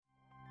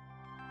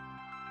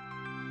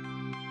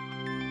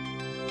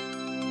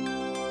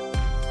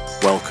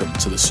Welcome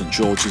to the St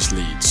George's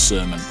Leeds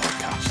Sermon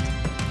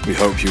Podcast. We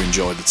hope you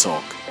enjoy the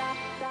talk.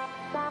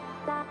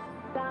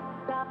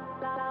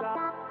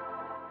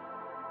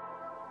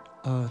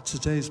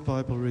 Today's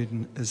Bible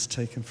reading is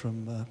taken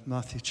from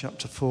Matthew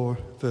chapter 4,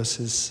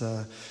 verses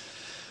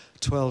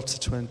 12 to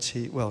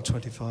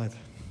 25.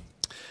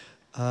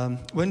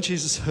 When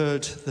Jesus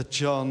heard that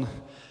John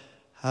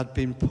had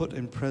been put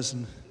in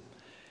prison,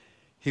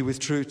 he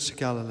withdrew to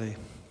Galilee.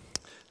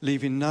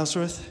 Leaving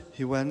Nazareth,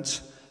 he went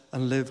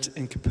and lived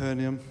in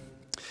Capernaum,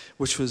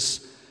 which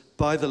was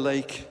by the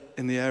lake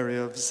in the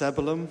area of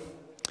Zebulun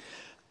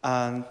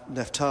and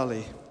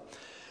Naphtali,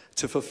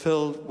 to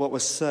fulfill what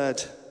was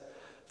said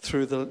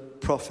through the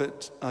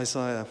prophet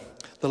Isaiah.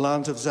 The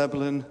land of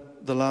Zebulun,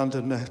 the land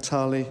of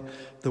Naphtali,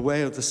 the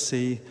way of the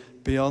sea,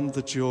 beyond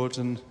the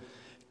Jordan,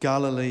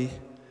 Galilee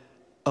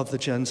of the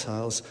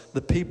Gentiles. The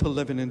people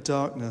living in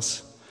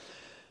darkness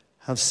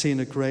have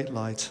seen a great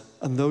light,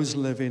 and those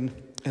living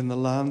in the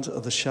land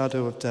of the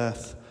shadow of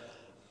death,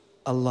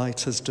 a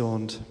light has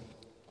dawned.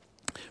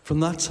 From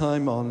that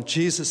time on,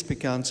 Jesus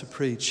began to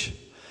preach,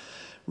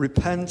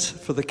 "Repent,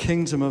 for the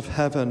kingdom of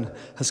heaven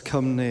has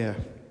come near."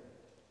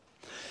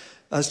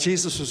 As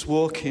Jesus was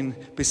walking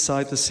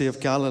beside the Sea of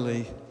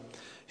Galilee,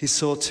 he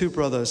saw two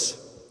brothers,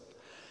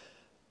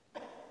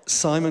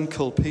 Simon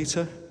called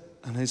Peter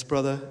and his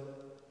brother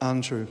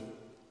Andrew.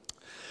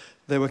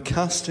 They were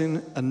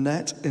casting a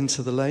net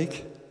into the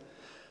lake,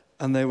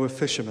 and they were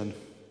fishermen.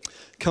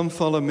 "Come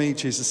follow me,"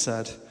 Jesus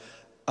said,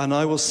 "and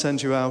I will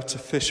send you out to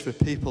fish for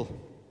people."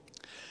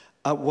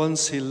 At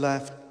once they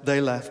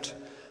left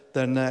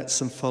their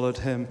nets and followed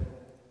him.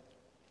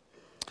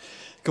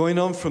 Going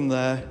on from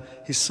there,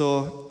 he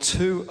saw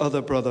two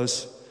other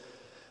brothers,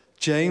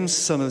 James,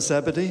 son of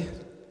Zebedee,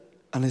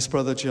 and his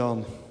brother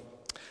John.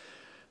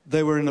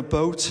 They were in a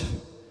boat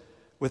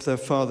with their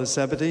father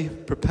Zebedee,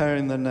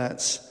 preparing their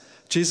nets.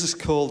 Jesus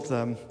called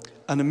them,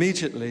 and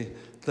immediately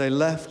they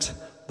left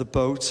the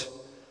boat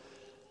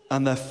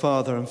and their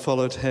father and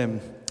followed him.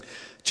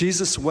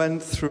 Jesus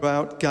went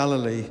throughout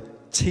Galilee,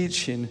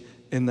 teaching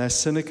in their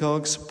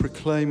synagogues,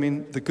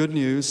 proclaiming the good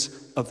news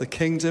of the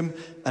kingdom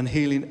and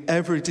healing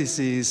every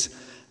disease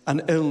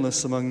and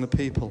illness among the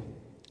people.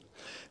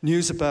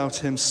 News about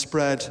him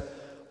spread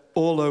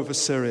all over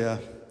Syria,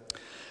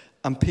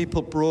 and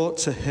people brought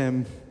to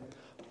him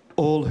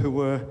all who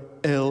were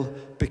ill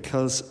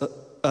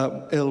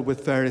ill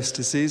with various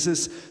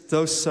diseases,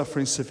 those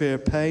suffering severe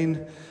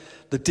pain,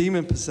 the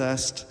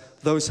demon-possessed,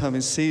 those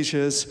having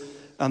seizures,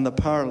 and the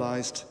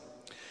paralyzed,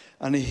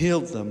 and he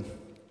healed them.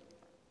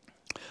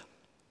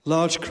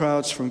 Large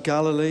crowds from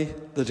Galilee,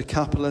 the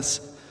Decapolis,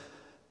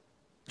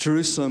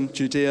 Jerusalem,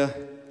 Judea,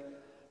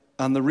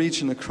 and the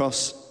region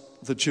across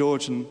the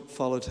Jordan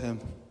followed him.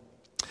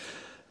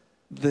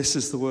 This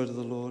is the word of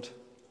the Lord.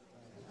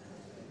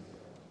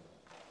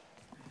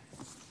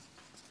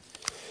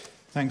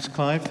 Thanks,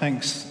 Clive.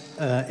 Thanks,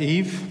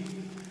 Eve.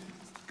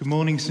 Good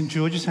morning, St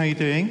George's. How are you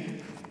doing?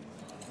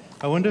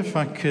 I wonder if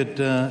I could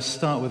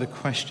start with a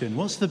question.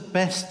 What's the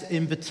best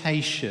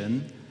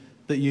invitation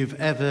that you've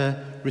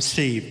ever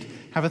received?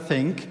 Have a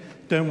think.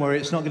 Don't worry,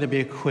 it's not going to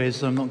be a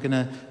quiz. I'm not going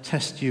to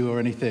test you or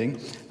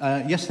anything.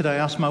 Yesterday, I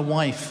asked my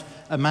wife,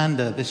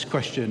 Amanda, this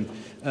question.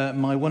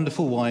 My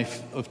wonderful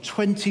wife of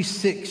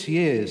 26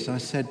 years. I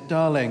said,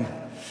 "Darling,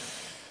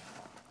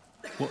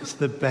 what's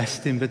the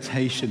best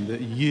invitation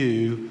that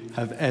you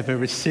have ever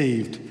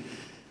received?"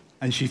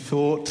 And she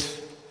thought,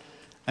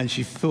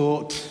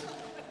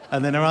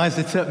 and then her eyes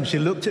lit up and she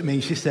looked at me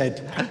and she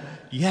said,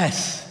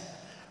 "Yes,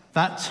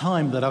 that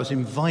time that I was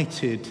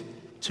invited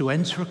to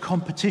enter a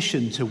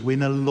competition to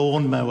win a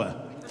lawnmower."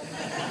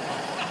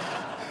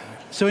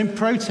 So in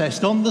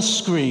protest, on the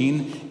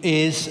screen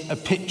is a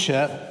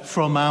picture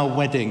from our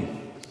wedding.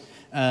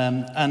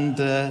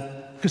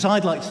 Because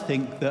I'd like to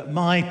think that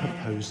my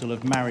proposal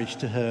of marriage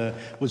to her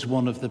was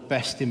one of the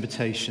best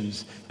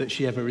invitations that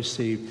she ever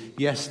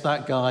received. Yes,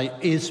 that guy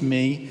is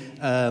me.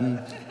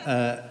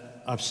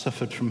 I've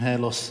suffered from hair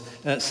loss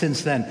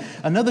since then.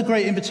 Another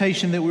great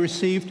invitation that we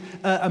received,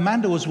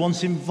 Amanda was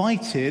once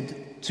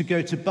invited to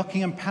go to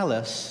Buckingham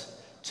Palace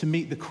to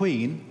meet the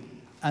Queen,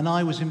 and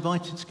I was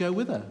invited to go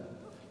with her.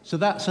 So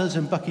that's us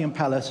in Buckingham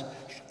Palace.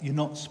 You're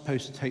not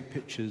supposed to take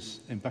pictures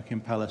in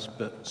Buckingham Palace,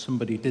 but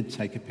somebody did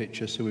take a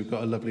picture, so we've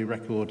got a lovely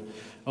record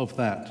of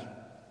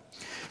that.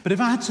 But if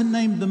I had to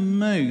name the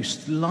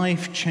most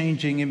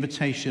life-changing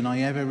invitation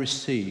I ever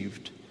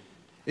received,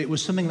 it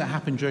was something that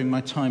happened during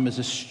my time as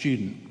a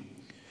student,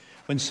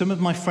 when some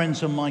of my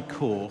friends on my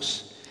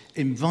course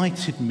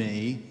invited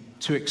me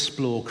to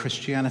explore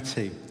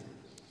Christianity.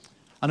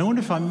 And I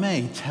wonder if I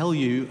may tell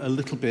you a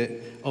little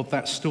bit of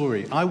that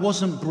story. I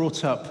wasn't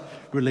brought up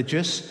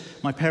religious.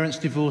 My parents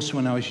divorced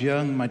when I was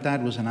young. My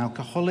dad was an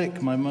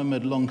alcoholic. My mum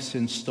had long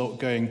since stopped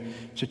going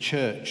to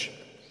church.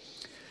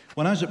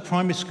 When I was at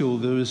primary school,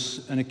 there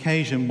was an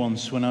occasion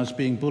once when I was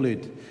being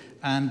bullied.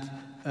 And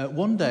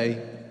one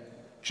day,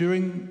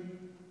 in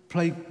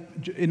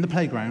the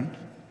playground,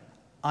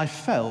 I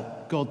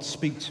felt God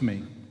speak to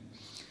me.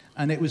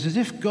 And it was as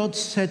if God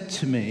said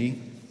to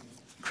me,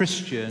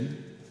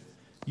 "Christian,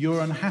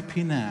 You're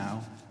unhappy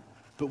now,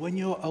 but when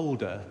you're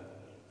older,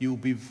 you'll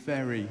be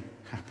very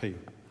happy.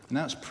 And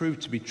that's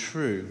proved to be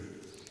true.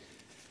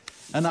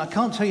 And I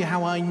can't tell you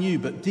how I knew,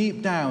 but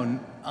deep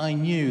down, I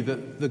knew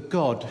that the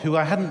God, who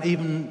I hadn't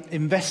even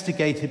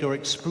investigated or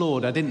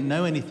explored, I didn't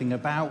know anything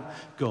about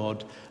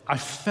God, I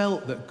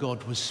felt that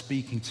God was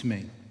speaking to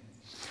me.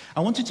 I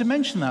wanted to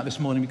mention that this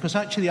morning because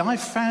actually I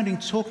found in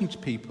talking to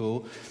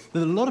people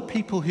that a lot of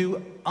people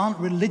who aren't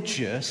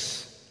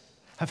religious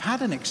have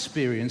had an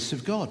experience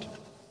of God.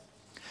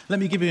 Let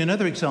me give you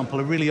another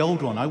example, a really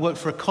old one. I worked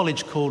for a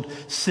college called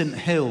St.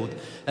 Hild,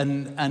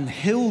 and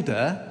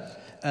Hilda's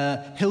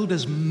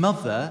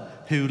mother,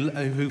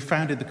 who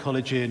founded the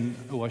college in,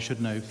 I should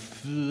know,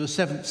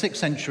 6th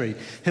century,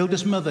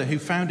 Hilda's mother, who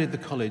founded the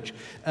college,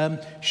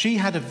 she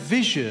had a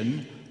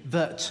vision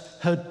that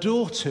her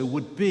daughter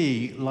would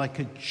be like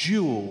a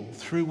jewel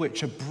through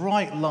which a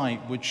bright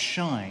light would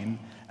shine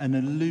and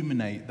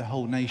illuminate the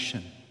whole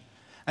nation.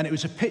 And it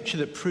was a picture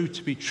that proved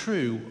to be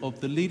true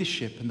of the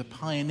leadership and the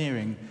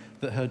pioneering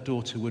that her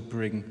daughter would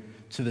bring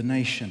to the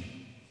nation.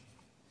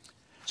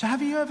 So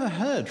have you ever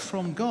heard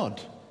from God?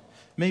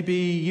 Maybe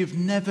you've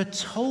never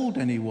told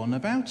anyone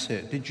about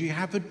it. Did you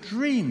have a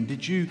dream?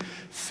 Did you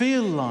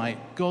feel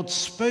like God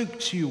spoke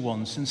to you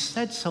once and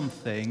said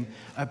something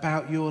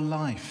about your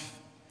life?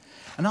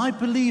 And I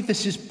believe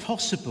this is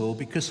possible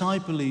because I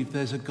believe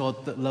there's a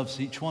God that loves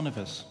each one of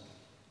us,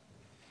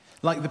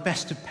 like the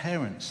best of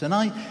parents. And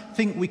I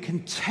think we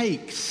can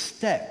take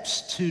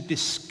steps to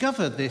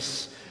discover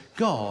this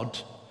God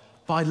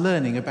by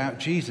learning about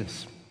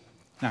Jesus.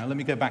 Now, let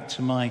me go back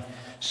to my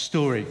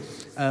story.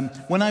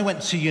 When I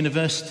went to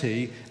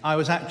university, I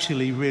was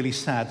actually really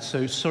sad.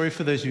 So sorry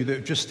for those of you that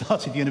have just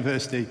started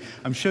university.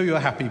 I'm sure you're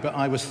happy, but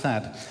I was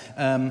sad.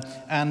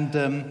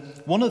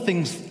 One of the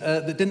things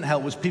that didn't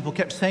help was people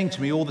kept saying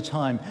to me all the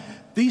time,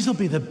 "These will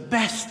be the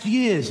best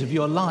years of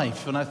your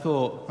life." And I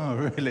thought, oh,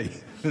 really?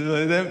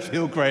 They don't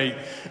feel great,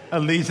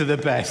 and these are the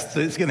best, so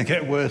it's going to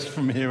get worse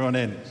from here on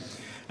in.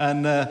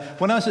 And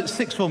when I was at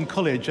sixth form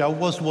college, I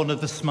was one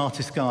of the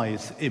smartest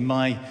guys in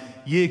my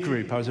year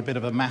group. I was a bit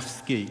of a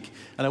maths geek,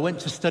 and I went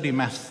to study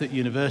maths at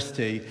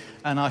university,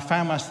 and I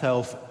found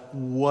myself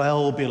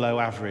well below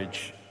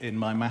average in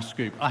my maths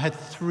group. I had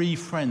 3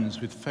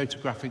 friends with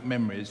photographic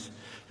memories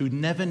who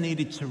never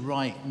needed to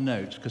write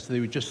notes because they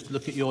would just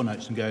look at your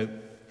notes and go,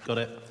 "Got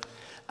it,"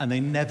 and they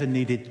never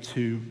needed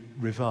to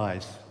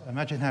revise.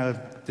 Imagine how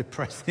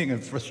depressing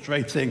and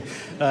frustrating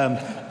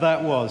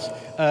that was.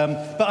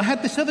 But I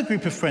had this other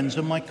group of friends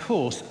on my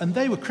course, and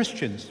they were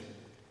Christians.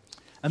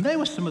 And they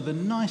were some of the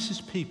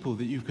nicest people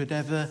that you could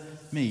ever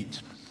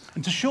meet.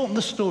 And to shorten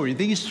the story,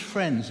 these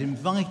friends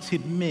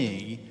invited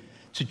me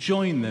to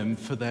join them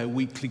for their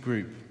weekly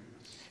group.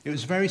 It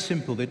was very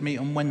simple. They'd meet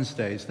on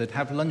Wednesdays. They'd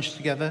have lunch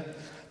together.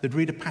 They'd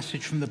read a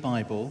passage from the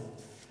Bible.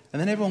 And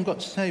then everyone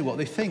got to say what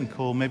they think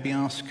or maybe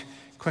ask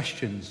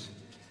questions.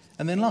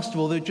 And then last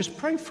of all, they'd just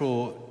pray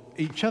for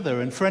each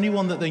other and for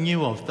anyone that they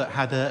knew of that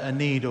had a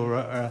need or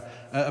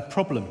a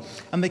problem.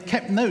 And they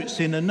kept notes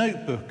in a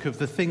notebook of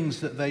the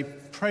things that they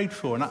prayed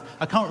for. And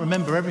I can't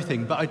remember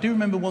everything, but I do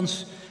remember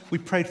once we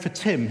prayed for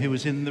Tim, who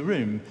was in the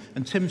room.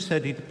 And Tim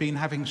said he'd been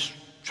having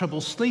trouble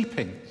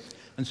sleeping.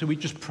 And so we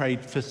just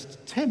prayed for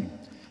Tim.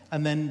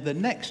 And then the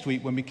next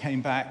week when we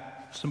came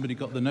back, somebody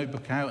got the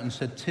notebook out and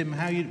said, "Tim,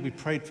 we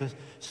prayed for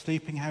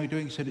sleeping. How are you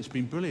doing?" He said, "It's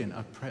been brilliant.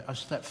 I've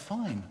slept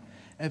fine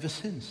ever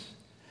since."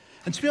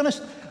 And to be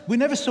honest, we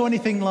never saw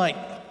anything like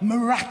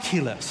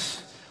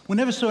miraculous. We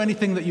never saw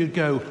anything that you'd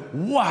go,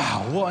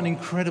 "Wow, what an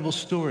incredible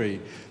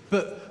story."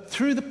 But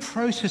through the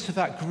process of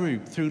that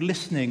group, through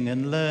listening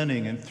and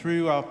learning and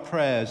through our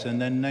prayers and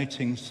then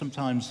noting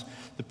sometimes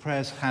the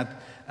prayers had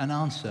an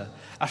answer,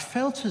 I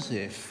felt as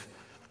if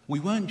we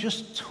weren't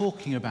just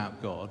talking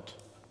about God,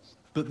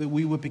 but that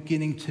we were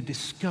beginning to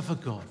discover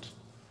God.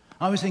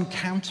 I was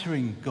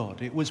encountering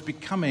God. It was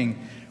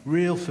becoming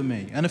real for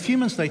me. And a few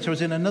months later, I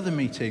was in another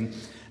meeting,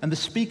 and the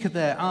speaker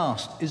there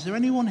asked, "Is there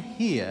anyone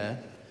here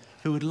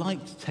who would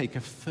like to take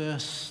a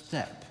first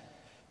step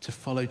to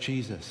follow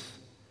Jesus?"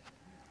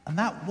 And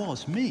that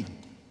was me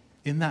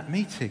in that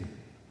meeting.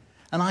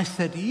 And I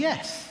said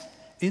yes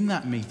in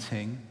that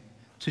meeting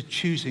to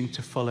choosing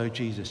to follow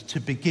Jesus, to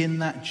begin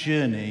that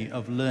journey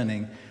of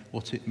learning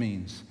what it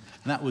means.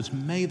 And that was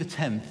May the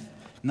 10th,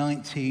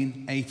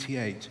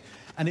 1988.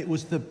 And it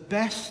was the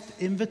best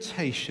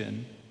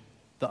invitation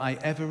that I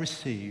ever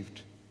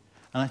received.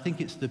 And I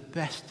think it's the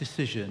best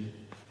decision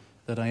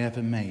that I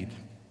ever made.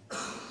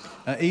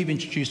 Eve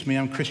introduced me.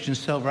 I'm Christian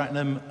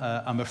Selvaratnam.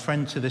 I'm a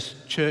friend to this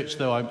church,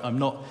 though I'm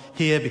not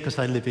here because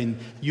I live in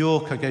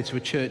York. I go to a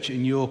church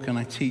in York and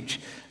I teach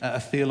at a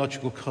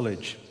theological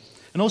college.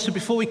 And also,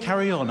 before we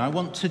carry on, I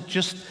want to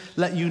just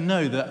let you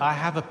know that I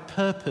have a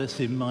purpose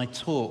in my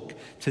talk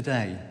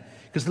today.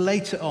 Because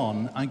later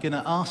on, I'm going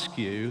to ask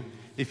you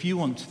if you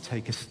want to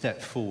take a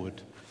step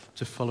forward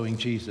to following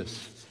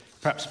Jesus.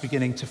 Perhaps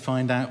beginning to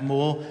find out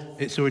more.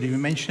 It's already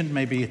been mentioned,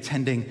 maybe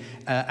attending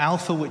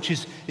Alpha, which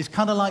is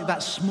kind of like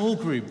that small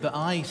group that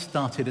I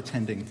started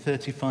attending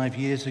 35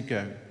 years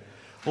ago.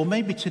 Or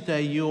maybe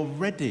today you're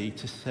ready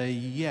to say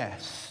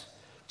yes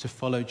to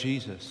follow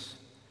Jesus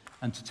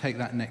and to take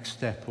that next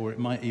step, or it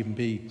might even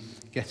be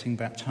getting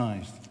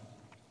baptized.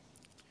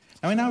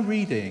 Now, in our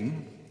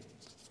reading,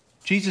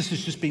 Jesus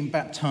has just been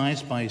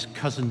baptized by his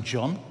cousin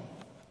John.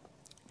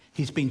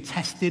 He's been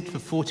tested for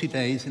 40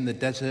 days in the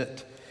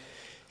desert.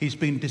 He's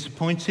been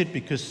disappointed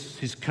because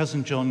his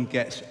cousin John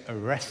gets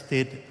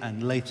arrested,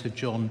 and later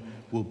John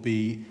will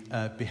be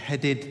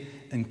beheaded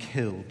and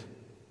killed.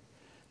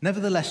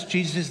 Nevertheless,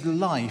 Jesus'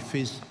 life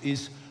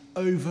is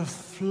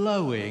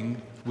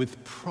overflowing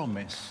with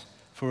promise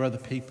for other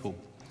people.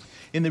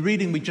 In the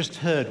reading we just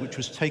heard, which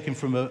was taken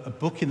from a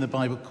book in the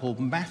Bible called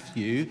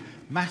Matthew,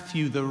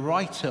 the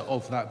writer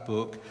of that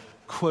book,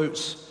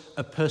 quotes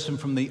a person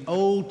from the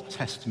Old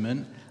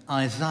Testament,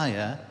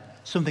 Isaiah,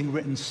 something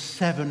written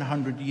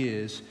 700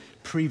 years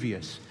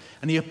previous.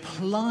 And he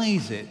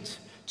applies it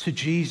to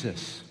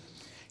Jesus.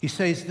 He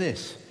says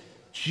this: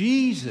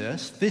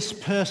 Jesus, this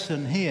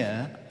person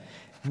here,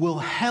 will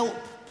help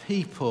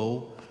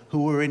people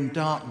who are in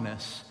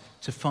darkness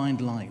to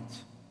find light.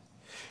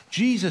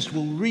 Jesus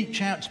will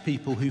reach out to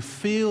people who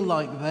feel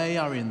like they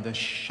are in the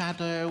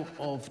shadow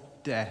of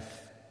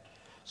death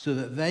so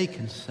that they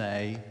can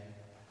say,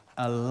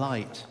 a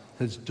light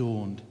has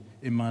dawned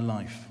in my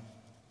life.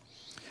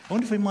 I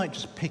wonder if we might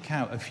just pick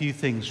out a few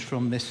things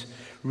from this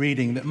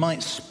reading that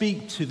might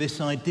speak to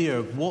this idea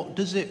of what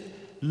does it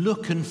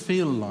look and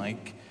feel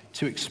like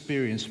to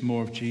experience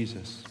more of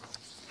Jesus.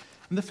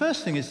 And the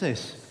first thing is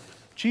this: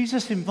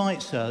 Jesus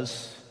invites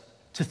us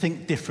to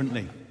think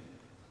differently.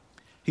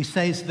 He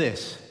says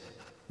this: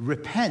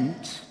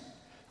 repent,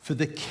 for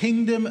the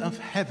kingdom of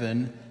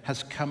heaven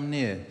has come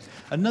near.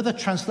 Another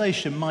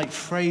translation might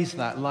phrase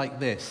that like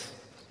this: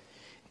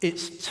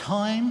 it's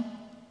time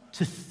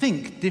to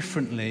think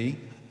differently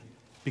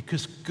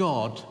because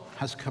God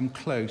has come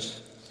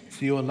close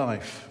to your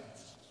life.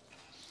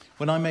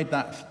 When I made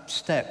that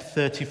step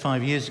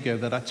 35 years ago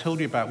that I told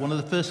you about, one of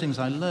the first things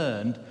I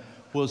learned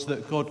was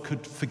that God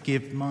could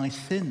forgive my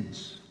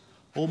sins,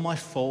 all my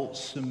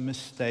faults and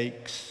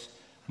mistakes,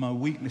 my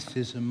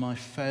weaknesses and my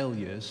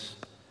failures,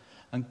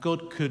 and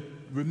God could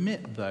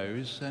remit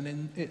those and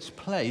in its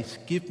place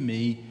give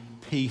me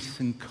peace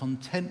and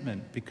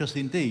contentment, because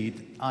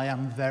indeed I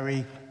am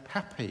very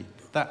happy.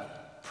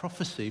 That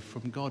prophecy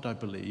from God, I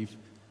believe,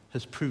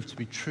 has proved to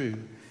be true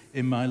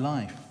in my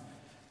life.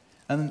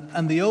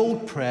 And the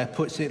old prayer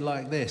puts it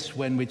like this,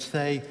 when we'd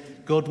say,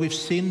 God, we've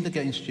sinned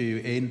against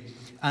you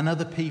and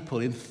other people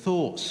in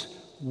thoughts,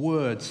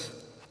 words,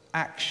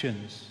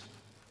 actions,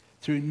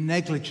 through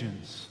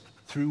negligence,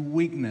 through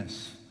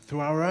weakness,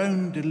 through our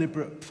own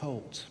deliberate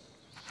fault.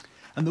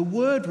 And the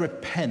word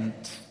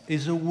repent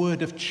is a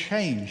word of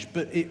change,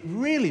 but it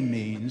really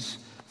means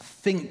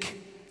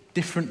think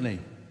differently.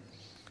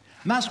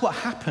 And that's what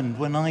happened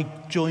when I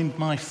joined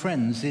my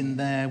friends in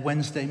their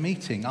Wednesday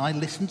meeting. I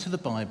listened to the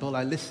Bible,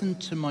 I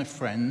listened to my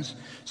friends,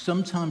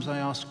 sometimes I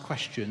asked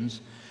questions,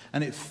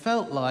 and it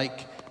felt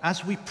like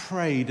as we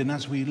prayed and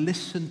as we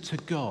listened to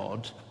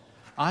God,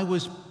 I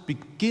was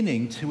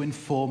beginning to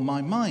inform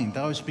my mind.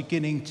 I was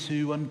beginning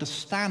to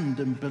understand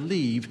and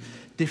believe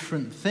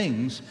different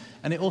things.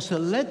 And it also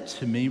led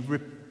to me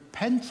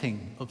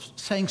repenting, of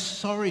saying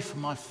sorry for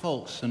my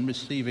faults and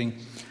receiving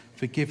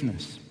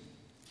forgiveness.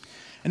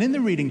 And in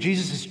the reading,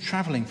 Jesus is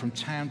traveling from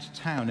town to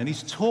town, and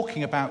he's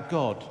talking about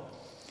God.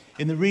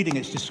 In the reading,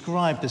 it's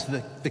described as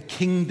the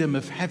kingdom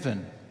of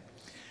heaven.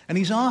 And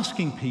he's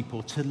asking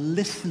people to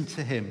listen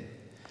to him.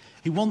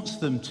 He wants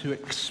them to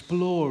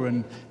explore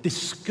and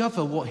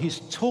discover what he's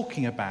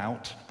talking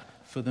about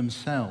for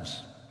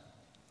themselves.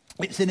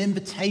 It's an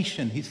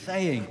invitation. He's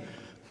saying,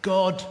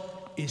 God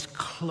is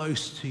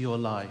close to your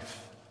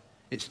life.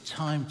 It's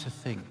time to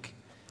think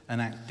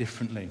and act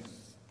differently.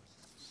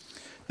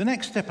 The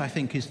next step, I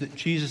think, is that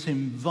Jesus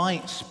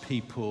invites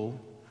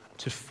people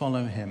to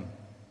follow him.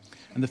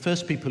 And the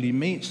first people he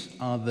meets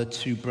are the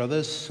two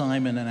brothers,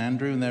 Simon and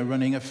Andrew, and they're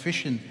running a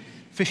fishing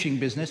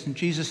business. And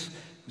Jesus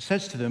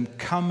says to them,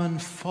 come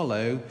and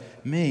follow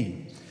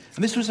me.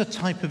 And this was a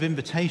type of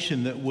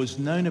invitation that was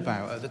known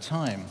about at the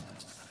time.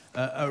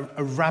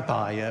 A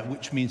rabbi,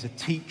 which means a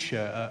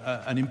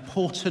teacher, an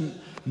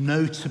important,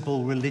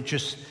 notable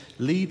religious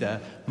leader,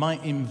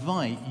 might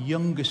invite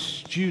younger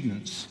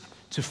students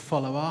to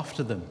follow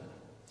after them.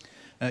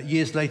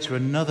 Years later,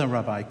 another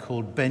rabbi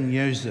called Ben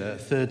Yozer, a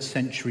 3rd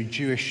century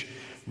Jewish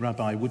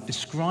rabbi, would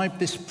describe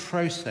this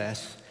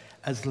process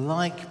as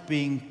like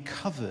being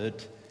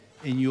covered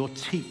in your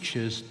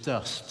teacher's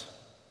dust.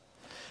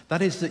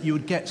 That is, that you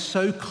would get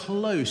so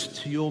close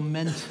to your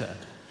mentor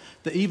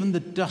that even the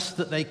dust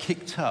that they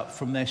kicked up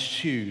from their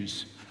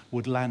shoes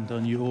would land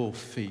on your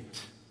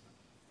feet.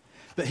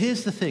 But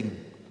here's the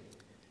thing.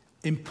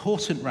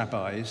 Important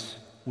rabbis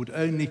would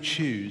only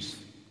choose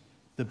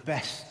the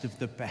best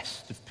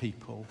of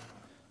people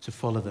to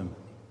follow them.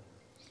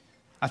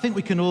 I think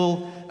we can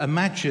all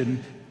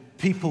imagine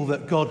people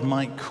that God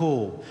might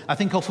call. I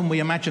think often we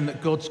imagine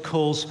that God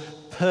calls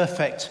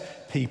perfect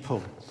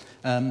people.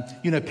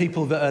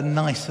 People that are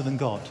nicer than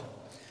God.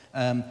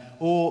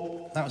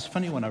 Or, that was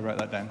funny when I wrote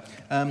that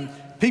down,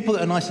 people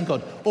that are nice in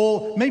God.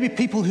 Or maybe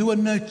people who are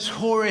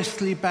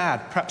notoriously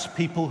bad, perhaps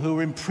people who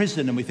are in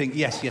prison and we think,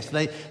 yes,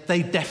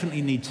 they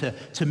definitely need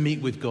to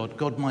meet with God.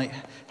 God might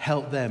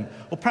help them.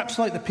 Or perhaps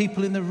like the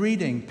people in the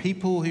reading,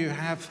 people who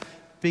have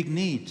big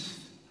needs.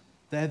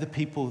 They're the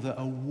people that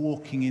are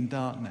walking in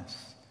darkness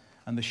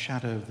and the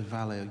shadow of the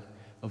valley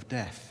of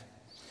death.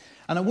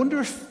 And I wonder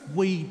if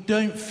we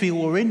don't feel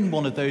we're in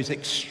one of those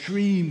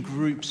extreme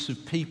groups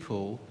of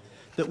people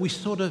that we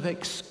sort of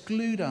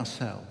exclude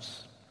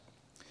ourselves.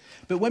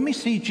 But when we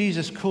see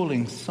Jesus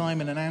calling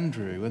Simon and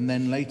Andrew, and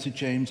then later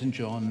James and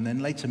John, and then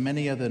later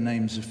many other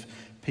names of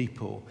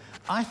people,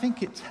 I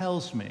think it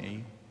tells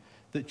me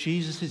that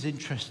Jesus is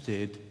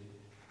interested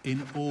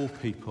in all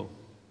people.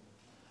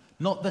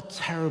 Not the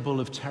terrible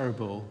of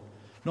terrible,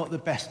 not the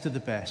best of the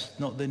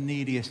best, not the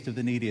neediest of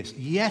the neediest.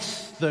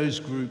 Yes, those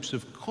groups,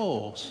 of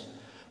course,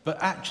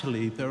 but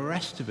actually the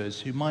rest of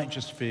us who might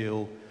just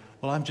feel,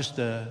 well, I'm just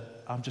a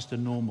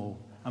normal,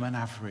 I'm an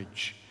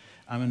average,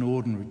 I'm an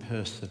ordinary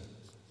person.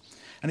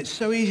 And it's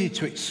so easy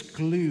to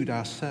exclude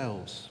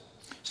ourselves.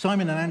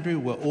 Simon and Andrew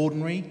were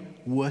ordinary,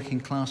 working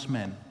class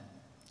men,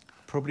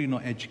 probably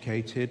not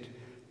educated,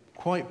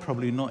 quite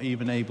probably not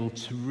even able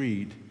to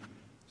read,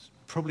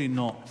 probably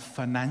not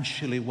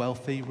financially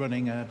wealthy,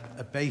 running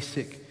a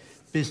basic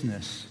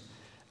business,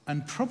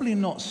 and probably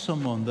not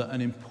someone that an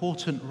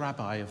important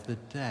rabbi of the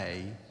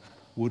day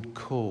would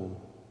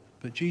call.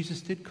 But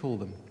Jesus did call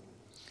them.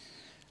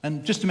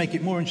 And just to make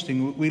it more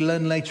interesting, we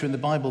learn later in the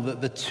Bible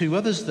that the two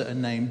others that are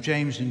named,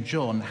 James and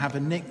John, have a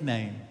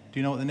nickname. Do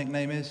you know what the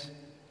nickname is?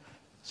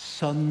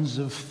 Sons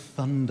of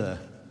Thunder,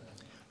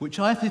 which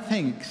I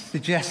think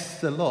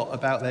suggests a lot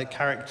about their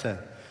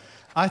character.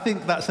 I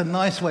think that's a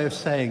nice way of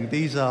saying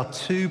these are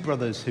two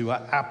brothers who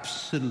are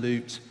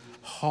absolute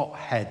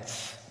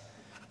hotheads,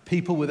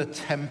 people with a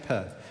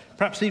temper.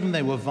 Perhaps even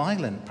they were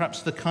violent,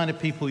 perhaps the kind of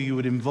people you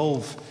would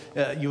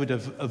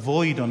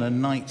avoid on a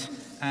night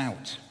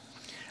out.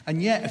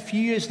 And yet, a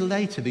few years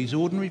later, these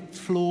ordinary,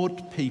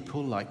 flawed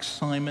people like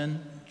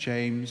Simon,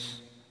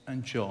 James,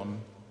 and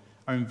John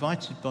are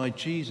invited by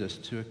Jesus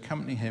to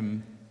accompany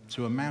him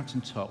to a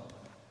mountaintop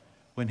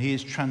when he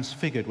is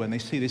transfigured, when they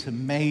see this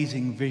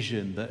amazing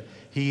vision that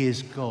he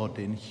is God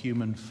in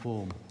human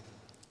form.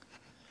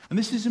 And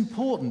this is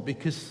important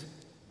because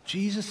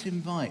Jesus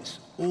invites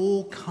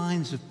all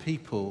kinds of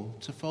people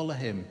to follow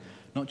him.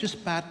 Not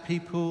just bad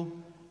people,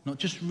 not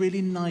just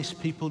really nice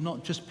people,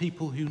 not just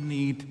people who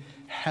need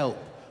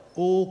help.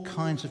 All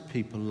kinds of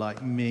people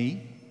like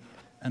me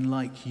and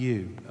like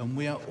you. And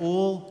we are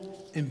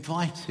all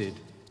invited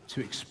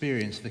to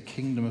experience the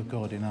kingdom of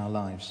God in our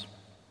lives.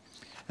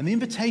 And the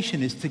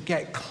invitation is to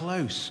get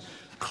close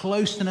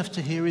enough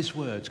to hear his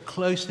words,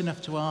 close enough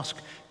to ask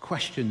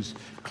questions,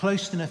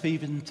 close enough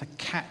even to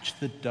catch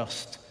the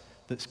dust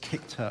that's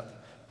kicked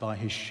up by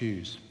his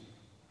shoes.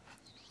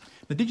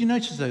 Now, did you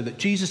notice, though, that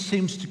Jesus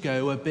seems to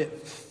go a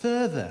bit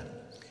further?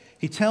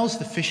 He tells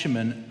the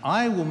fishermen,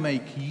 I will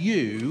make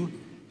you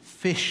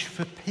fish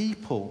for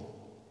people,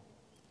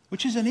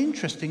 which is an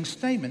interesting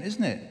statement,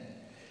 isn't it?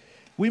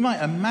 We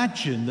might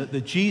imagine that the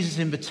Jesus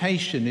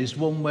invitation is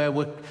one where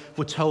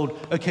we're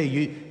told, okay,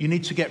 you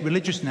need to get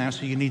religious now,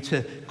 so you need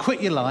to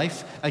quit your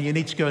life and you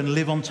need to go and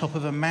live on top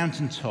of a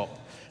mountaintop.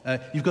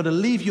 You've got to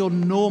leave your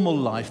normal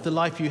life, the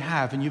life you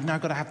have, and you've now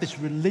got to have this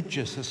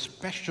religious, a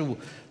special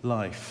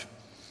life.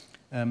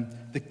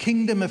 The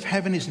kingdom of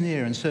heaven is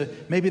near, and so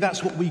maybe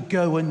that's what we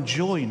go and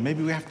join.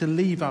 Maybe we have to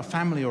leave our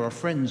family or our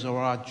friends or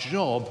our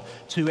job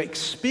to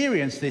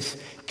experience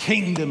this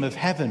kingdom of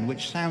heaven,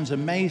 which sounds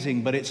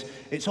amazing, but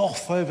it's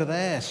off over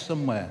there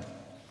somewhere.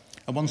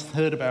 I once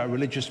heard about a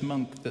religious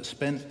monk that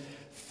spent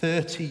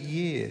 30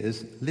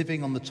 years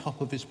living on the top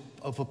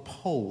of a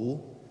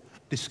pole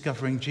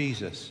discovering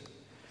Jesus.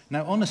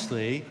 Now,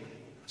 honestly,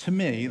 to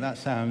me, that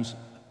sounds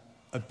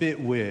a bit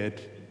weird.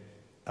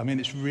 I mean,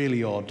 it's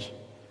really odd.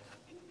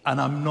 And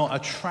I'm not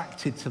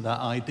attracted to that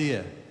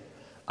idea.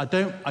 I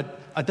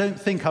don't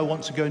think I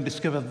want to go and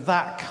discover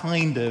that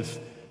kind of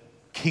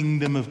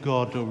kingdom of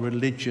God or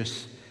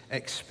religious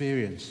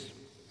experience.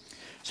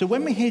 So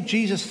when we hear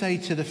Jesus say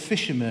to the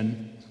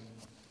fishermen,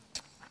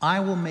 I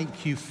will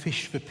make you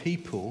fish for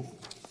people,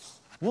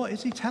 what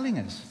is he telling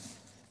us?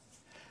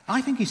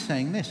 I think he's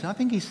saying this. I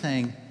think he's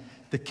saying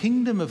the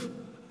kingdom of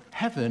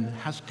heaven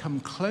has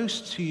come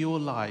close to your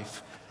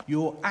life,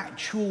 your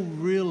actual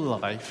real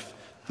life,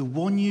 the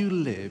one you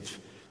live,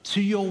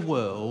 to your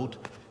world,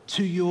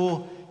 to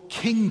your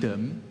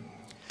kingdom.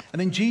 And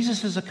then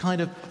Jesus, as a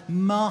kind of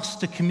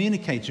master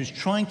communicator, is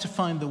trying to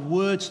find the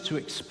words to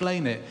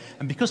explain it.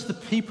 And because the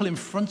people in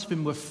front of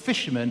him were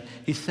fishermen,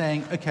 he's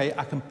saying, okay,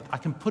 I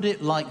can put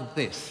it like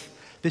this.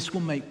 This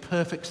will make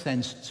perfect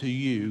sense to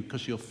you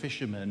because you're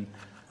fishermen.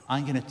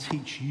 I'm going to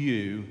teach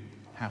you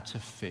how to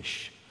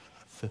fish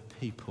for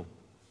people.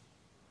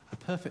 The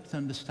perfect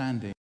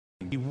understanding.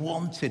 He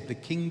wanted the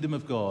kingdom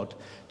of God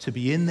to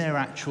be in their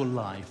actual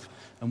life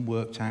and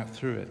worked out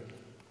through it.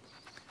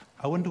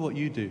 I wonder what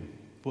you do.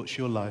 What's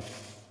your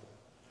life?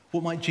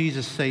 What might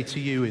Jesus say to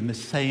you in the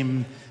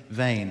same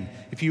vein?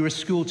 If you were a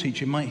school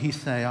teacher, might he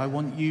say, I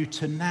want you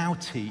to now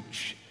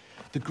teach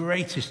the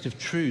greatest of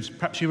truths.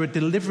 Perhaps you're a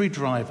delivery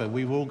driver.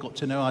 We've all got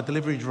to know our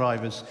delivery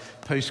drivers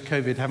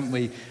post-COVID, haven't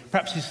we?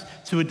 Perhaps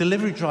to a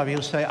delivery driver,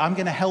 he'll say, I'm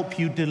going to help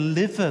you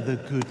deliver the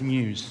good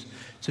news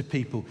to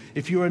people.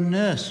 If you're a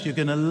nurse, you're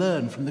going to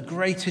learn from the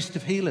greatest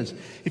of healers.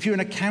 If you're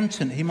an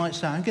accountant, he might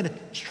say, I'm going to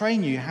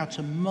train you how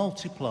to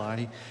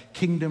multiply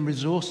kingdom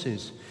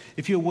resources.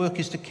 If your work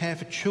is to care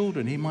for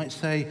children, he might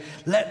say,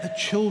 let the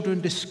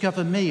children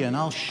discover me and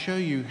I'll show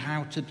you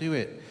how to do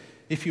it.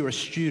 If you're a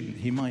student,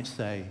 he might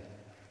say,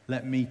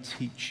 let me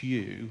teach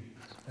you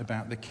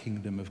about the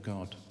kingdom of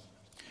God.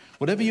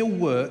 Whatever your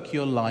work,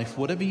 your life,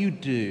 whatever you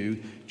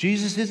do,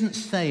 Jesus isn't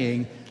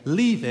saying,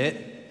 leave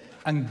it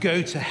and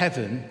go to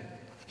heaven.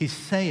 He's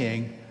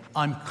saying,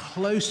 I'm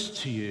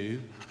close to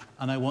you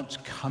and I want to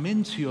come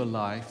into your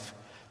life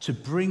to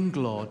bring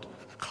God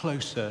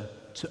closer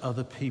to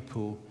other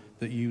people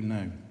that you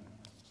know.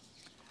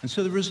 And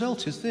so the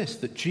result is this,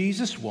 that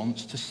Jesus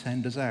wants to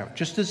send us out.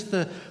 Just as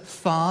the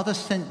Father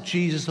sent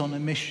Jesus on a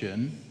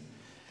mission,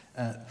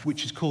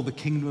 which is called the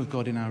kingdom of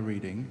God in our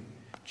reading,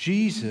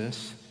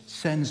 Jesus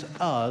sends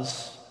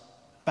us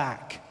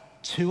back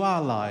to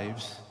our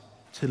lives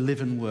to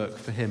live and work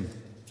for him.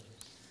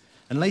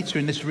 And later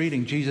in this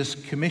reading, Jesus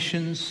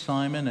commissions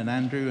Simon and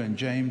Andrew and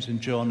James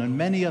and John and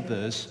many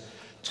others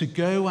to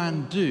go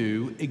and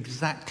do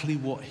exactly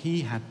what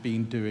he had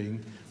been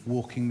doing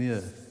walking the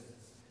earth.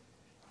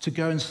 To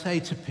go and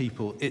say to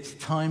people, it's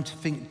time to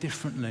think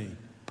differently.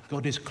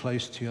 God is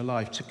close to your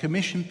life. To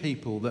commission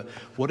people that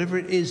whatever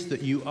it is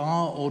that you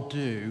are or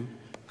do,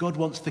 God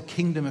wants the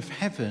kingdom of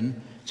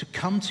heaven to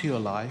come to your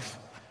life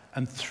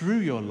and through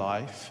your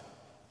life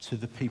to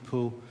the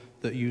people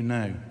that you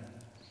know.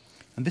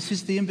 And this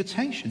is the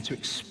invitation to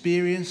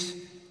experience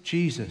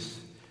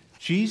Jesus.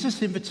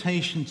 Jesus'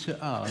 invitation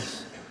to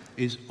us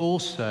is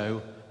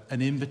also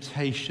an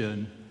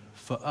invitation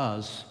for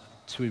us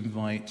to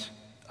invite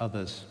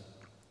others.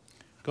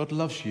 God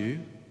loves you,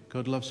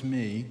 God loves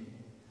me,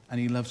 and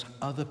he loves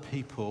other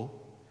people,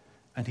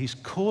 and he's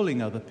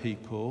calling other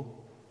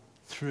people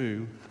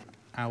through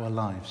our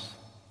lives.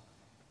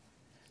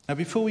 Now,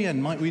 before we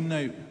end, might we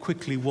note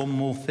quickly one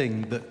more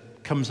thing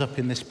that comes up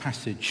in this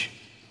passage.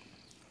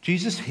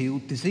 Jesus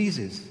healed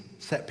diseases,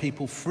 set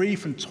people free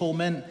from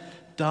torment,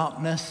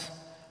 darkness,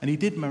 and he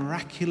did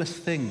miraculous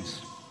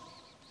things.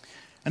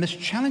 And as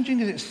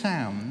challenging as it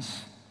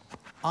sounds,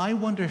 I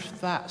wonder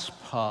if that's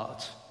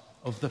part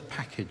of the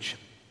package.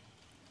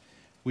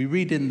 We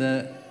read in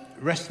the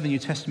rest of the New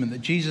Testament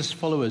that Jesus'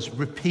 followers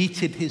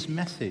repeated his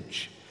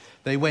message.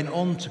 They went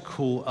on to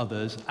call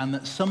others, and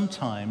that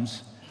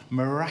sometimes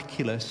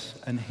miraculous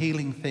and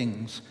healing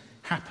things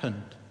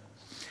happened.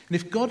 And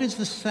if God is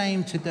the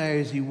same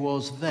today as he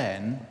was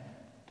then,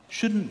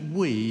 shouldn't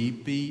we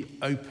be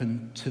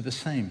open to the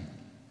same?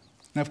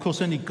 Now, of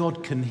course, only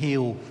God can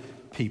heal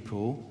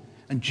people,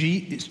 and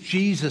it's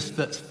Jesus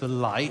that's the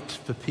light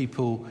for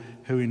people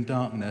who are in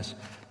darkness.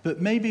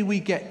 But maybe we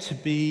get to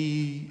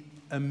be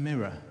a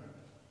mirror.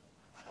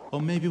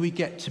 Or maybe we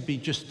get to be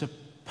just a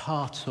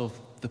part of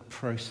the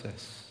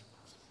process.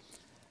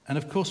 And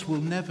of course,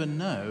 we'll never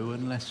know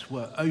unless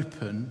we're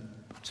open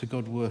to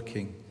God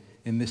working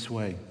in this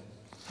way.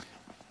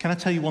 Can I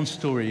tell you one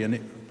story? And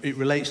it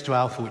relates to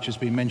Alpha, which has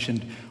been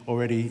mentioned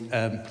already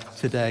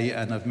today,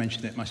 and I've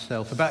mentioned it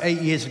myself. About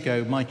 8 years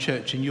ago, my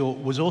church in York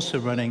was also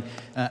running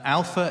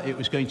Alpha. It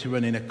was going to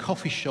run in a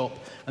coffee shop.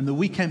 And the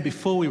weekend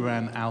before we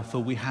ran Alpha,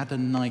 we had a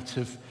night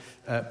of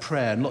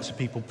prayer, and lots of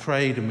people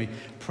prayed, and we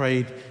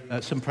prayed,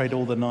 some prayed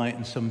all the night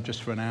and some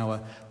just for an hour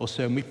or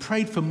so, and we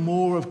prayed for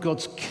more of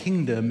God's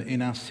kingdom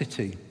in our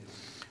city.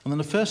 And on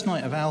the first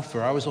night of Alpha,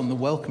 I was on the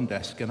welcome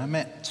desk, and I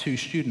met two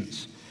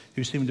students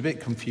who seemed a bit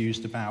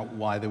confused about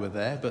why they were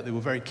there, but they were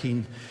very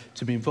keen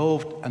to be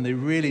involved, and they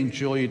really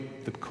enjoyed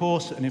the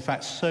course, and in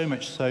fact so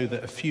much so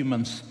that a few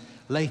months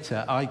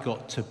later I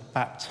got to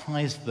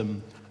baptize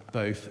them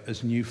both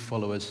as new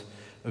followers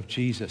of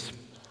Jesus.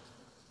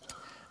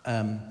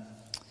 And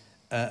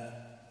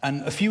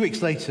a few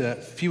weeks later,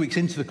 a few weeks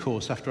into the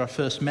course, after I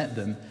first met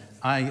them,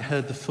 I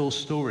heard the full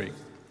story.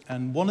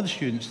 And one of the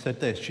students said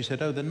this. She said,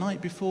 the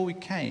night before we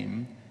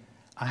came,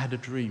 I had a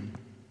dream.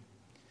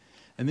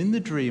 And in the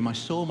dream, I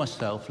saw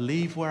myself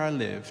leave where I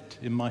lived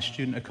in my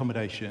student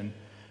accommodation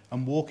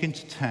and walk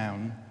into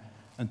town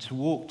and to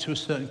walk to a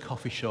certain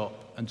coffee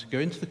shop and to go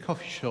into the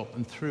coffee shop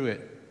and through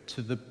it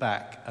to the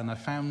back. And I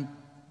found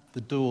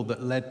the door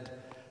that led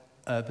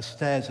the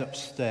stairs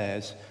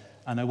upstairs,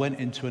 and I went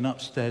into an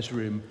upstairs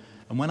room.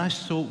 And when I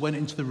went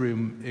into the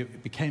room,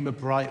 it became a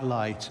bright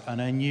light, and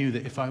I knew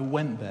that if I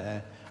went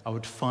there, I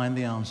would find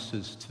the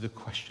answers to the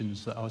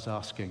questions that I was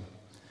asking.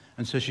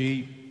 And so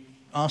she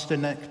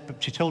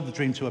told the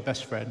dream to her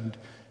best friend,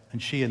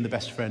 and she and the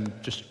best friend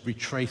just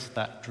retraced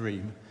that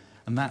dream.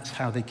 And that's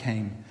how they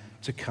came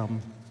to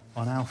come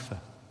on Alpha.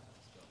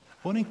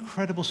 What an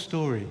incredible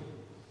story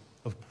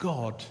of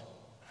God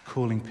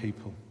calling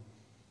people.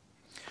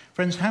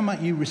 Friends, how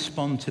might you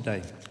respond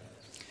today?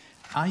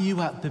 Are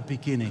you at the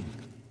beginning?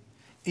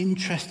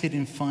 interested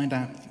in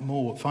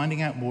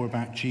finding out more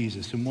about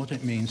Jesus and what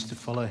it means to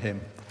follow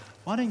him,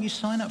 why don't you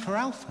sign up for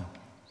Alpha?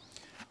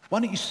 Why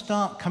don't you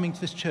start coming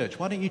to this church?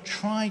 Why don't you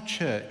try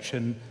church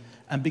and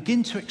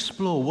begin to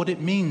explore what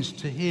it means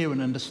to hear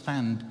and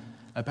understand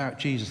about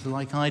Jesus,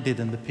 like I did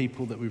and the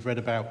people that we've read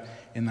about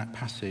in that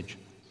passage?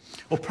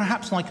 Or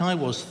perhaps like I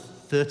was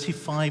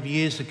 35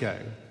 years ago,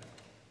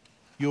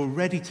 you're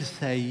ready to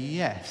say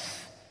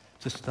yes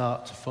to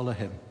start to follow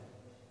him.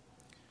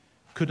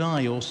 Could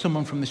I or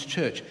someone from this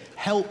church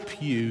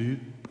help you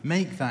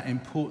make that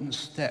important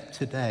step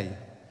today?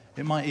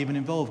 It might even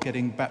involve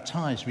getting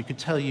baptized. We could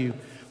tell you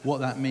what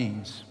that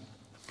means.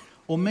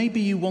 Or maybe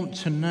you want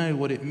to know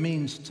what it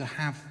means to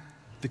have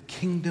the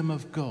kingdom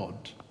of God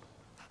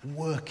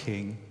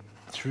working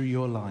through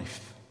your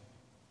life.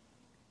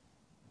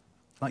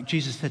 Like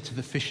Jesus said to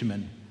the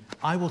fishermen,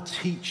 I will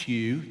teach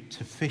you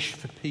to fish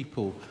for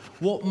people.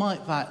 What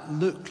might that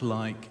look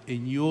like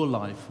in your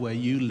life where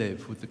you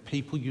live, with the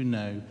people you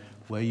know,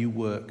 where you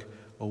work,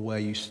 or where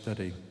you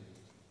study?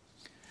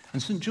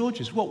 And St.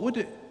 George's, what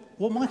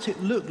might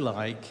it look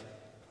like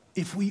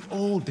if we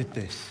all did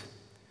this?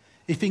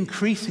 If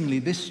increasingly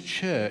this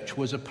church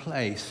was a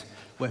place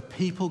where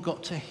people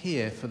got to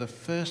hear for the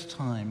first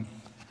time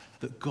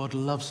that God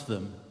loves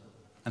them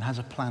and has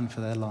a plan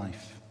for their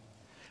life,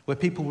 where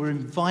people were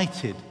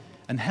invited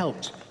and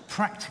helped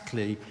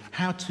practically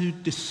how to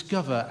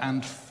discover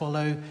and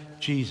follow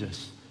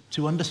Jesus,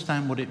 to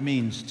understand what it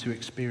means to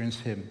experience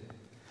him,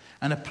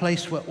 and a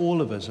place where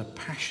all of us are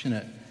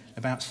passionate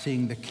about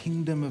seeing the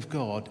kingdom of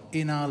God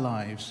in our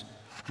lives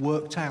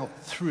worked out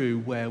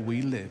through where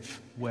we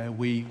live, where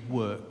we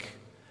work,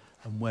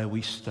 and where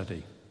we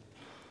study.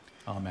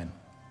 Amen.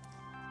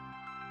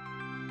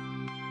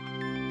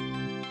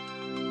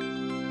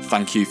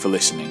 Thank you for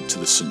listening to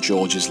the St.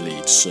 George's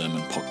Leeds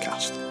Sermon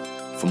Podcast.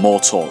 For more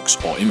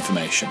talks or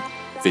information,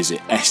 visit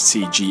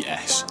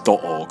stgs.org.uk.